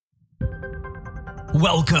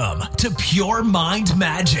Welcome to Pure Mind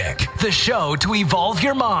Magic, the show to evolve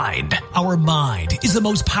your mind. Our mind is the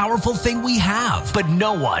most powerful thing we have, but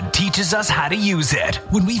no one teaches us how to use it.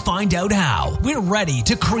 When we find out how, we're ready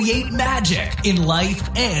to create magic in life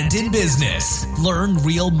and in business. Learn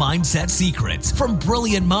real mindset secrets from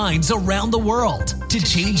brilliant minds around the world to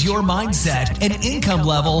change your mindset and income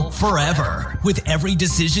level forever. With every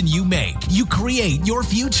decision you make, you create your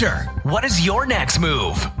future. What is your next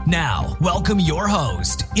move? Now, welcome your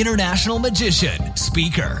host, international magician,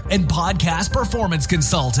 speaker, and podcast performance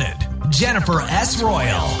consultant, Jennifer S.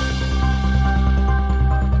 Royal.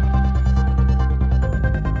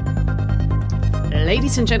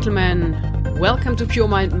 Ladies and gentlemen, welcome to Pure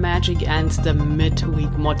Mind Magic and the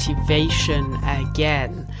Midweek Motivation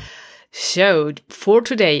again. So, for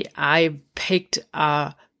today, I picked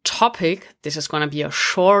a topic. This is going to be a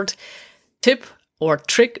short tip or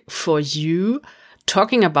trick for you,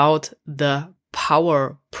 talking about the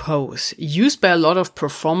power pose, used by a lot of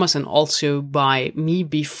performers and also by me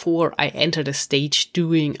before I entered a stage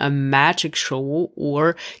doing a magic show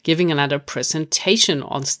or giving another presentation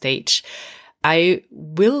on stage. I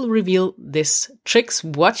will reveal these tricks,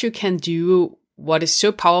 what you can do, what is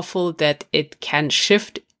so powerful that it can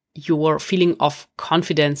shift your feeling of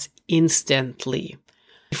confidence instantly.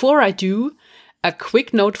 Before I do, a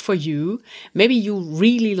quick note for you. Maybe you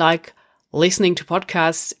really like listening to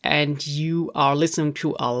podcasts and you are listening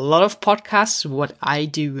to a lot of podcasts, what I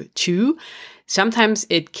do too. Sometimes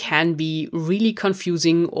it can be really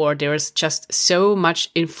confusing or there's just so much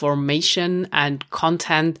information and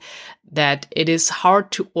content that it is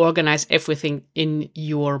hard to organize everything in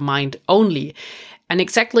your mind only. And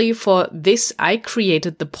exactly for this, I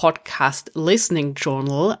created the podcast listening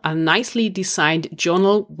journal, a nicely designed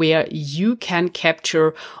journal where you can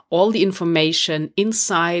capture all the information,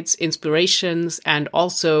 insights, inspirations, and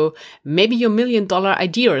also maybe your $1 million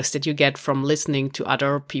ideas that you get from listening to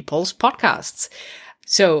other people's podcasts.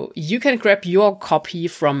 So you can grab your copy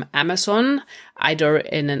from Amazon, either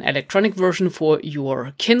in an electronic version for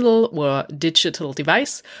your Kindle or digital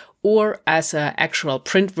device, or as an actual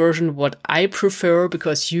print version, what I prefer,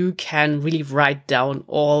 because you can really write down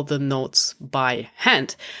all the notes by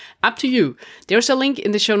hand. Up to you. There's a link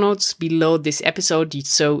in the show notes below this episode,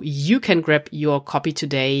 so you can grab your copy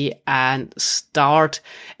today and start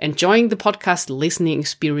enjoying the podcast listening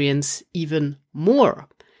experience even more.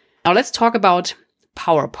 Now let's talk about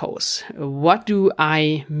power pose. What do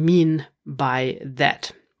I mean by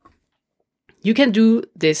that? You can do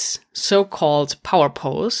this so-called power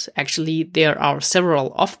pose. Actually, there are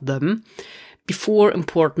several of them before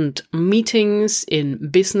important meetings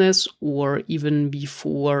in business or even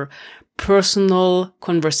before personal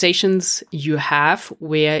conversations you have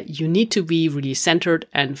where you need to be really centered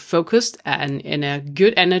and focused and in a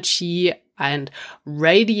good energy and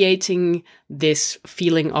radiating this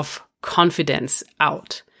feeling of confidence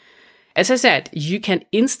out. As I said, you can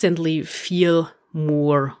instantly feel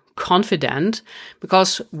more confident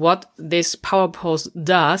because what this power pose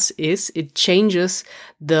does is it changes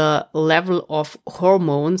the level of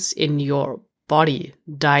hormones in your body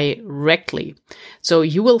directly. So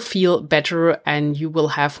you will feel better and you will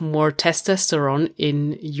have more testosterone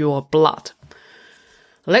in your blood.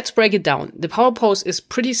 Let's break it down. The power pose is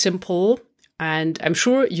pretty simple. And I'm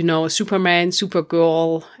sure you know Superman,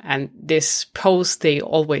 Supergirl, and this pose they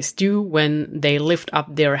always do when they lift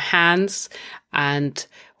up their hands and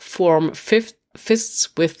form fists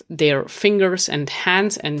with their fingers and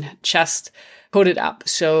hands and just put it up.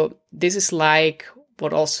 So this is like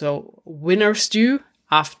what also winners do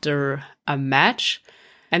after a match.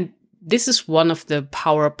 And this is one of the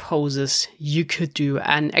power poses you could do,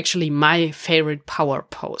 and actually my favorite power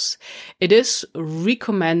pose. It is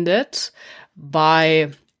recommended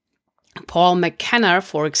by Paul McKenna,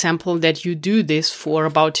 for example, that you do this for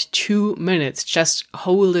about 2 minutes. Just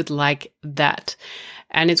hold it like that.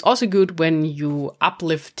 And it's also good when you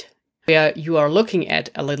uplift where you are looking at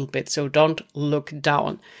a little bit, so don't look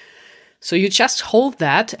down. So you just hold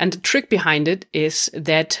that, and the trick behind it is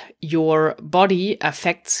that your body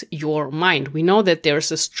affects your mind. We know that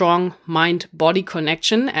there's a strong mind-body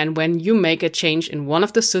connection, and when you make a change in one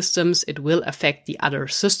of the systems, it will affect the other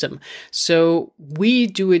system. So we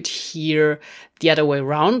do it here the other way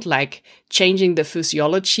around, like changing the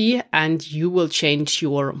physiology, and you will change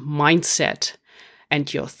your mindset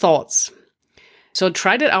and your thoughts. So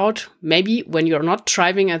try that out maybe when you're not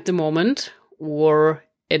driving at the moment, or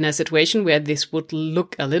in a situation where this would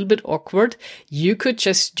look a little bit awkward. You could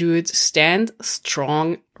just do it, stand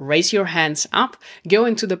strong, raise your hands up, go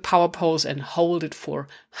into the power pose and hold it for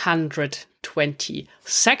 120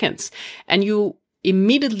 seconds. And you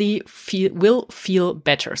immediately will feel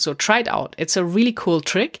better. So try it out. It's a really cool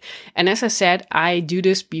trick. And as I said, I do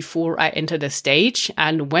this before I enter the stage.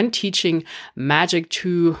 And when teaching magic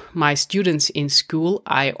to my students in school,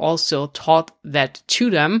 I also taught that to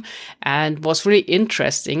them and was really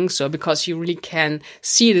interesting. So because you really can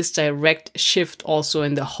see this direct shift also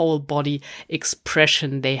in the whole body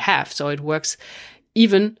expression they have. So it works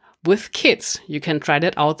even with kids. You can try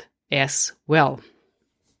that out as well.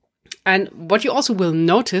 And what you also will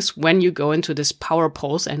notice when you go into this power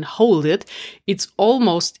pose and hold it, it's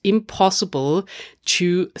almost impossible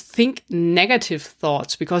to think negative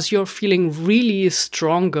thoughts because you're feeling really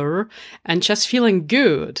stronger and just feeling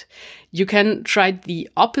good. You can try the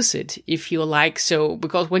opposite if you like. So,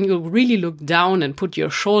 because when you really look down and put your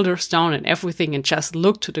shoulders down and everything and just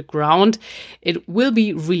look to the ground, it will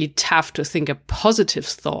be really tough to think a positive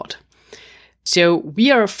thought. So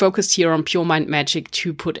we are focused here on Pure Mind Magic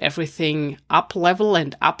to put everything up level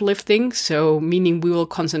and uplifting. So meaning we will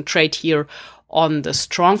concentrate here on the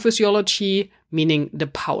strong physiology, meaning the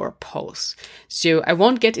power pose. So I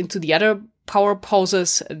won't get into the other power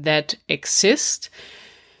poses that exist.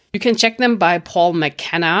 You can check them by Paul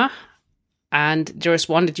McKenna. And there is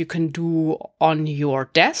one that you can do on your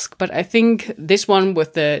desk. But I think this one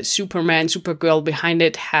with the Superman, Supergirl behind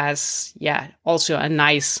it has, also a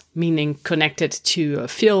nice meaning connected to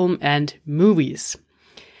film and movies.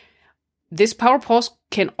 This power pose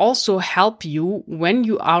can also help you when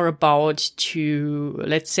you are about to,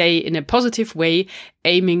 let's say, in a positive way,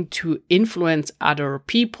 aiming to influence other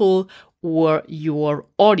people or your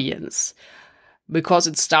audience. Because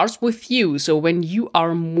it starts with you. So when you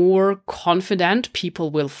are more confident,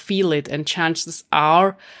 people will feel it, and chances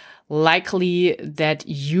are likely that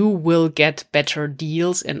you will get better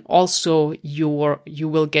deals and also you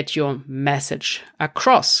will get your message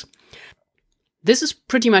across. This is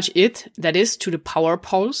pretty much it. That is to the power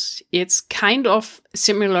pose. It's kind of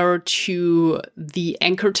similar to the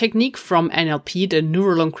anchor technique from NLP, the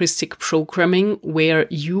neuro-linguistic programming, where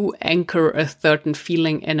you anchor a certain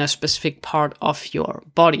feeling in a specific part of your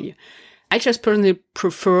body. I just personally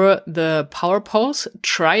prefer the power pose.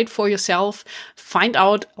 Try it for yourself. Find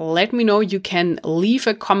out. Let me know. You can leave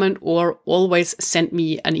a comment or always send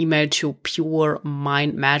me an email to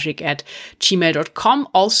puremindmagic@gmail.com.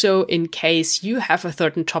 Also, in case you have a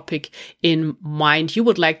certain topic in mind you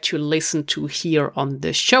would like to listen to here on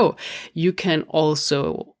the show, you can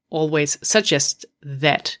also always suggest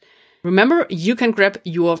that. Remember, you can grab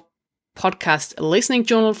your podcast listening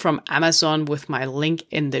journal from Amazon with my link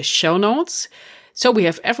in the show notes. So we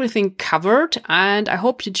have everything covered, and I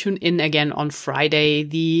hope you tune in again on Friday,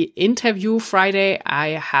 the interview Friday. I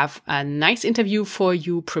have a nice interview for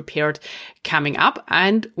you prepared coming up,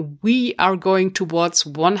 and we are going towards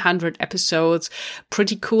 100 episodes.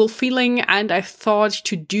 Pretty cool feeling, and I thought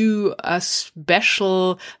to do a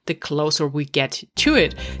special the closer we get to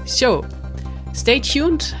it. So stay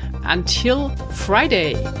tuned until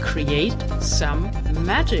Friday. Create some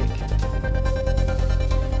magic.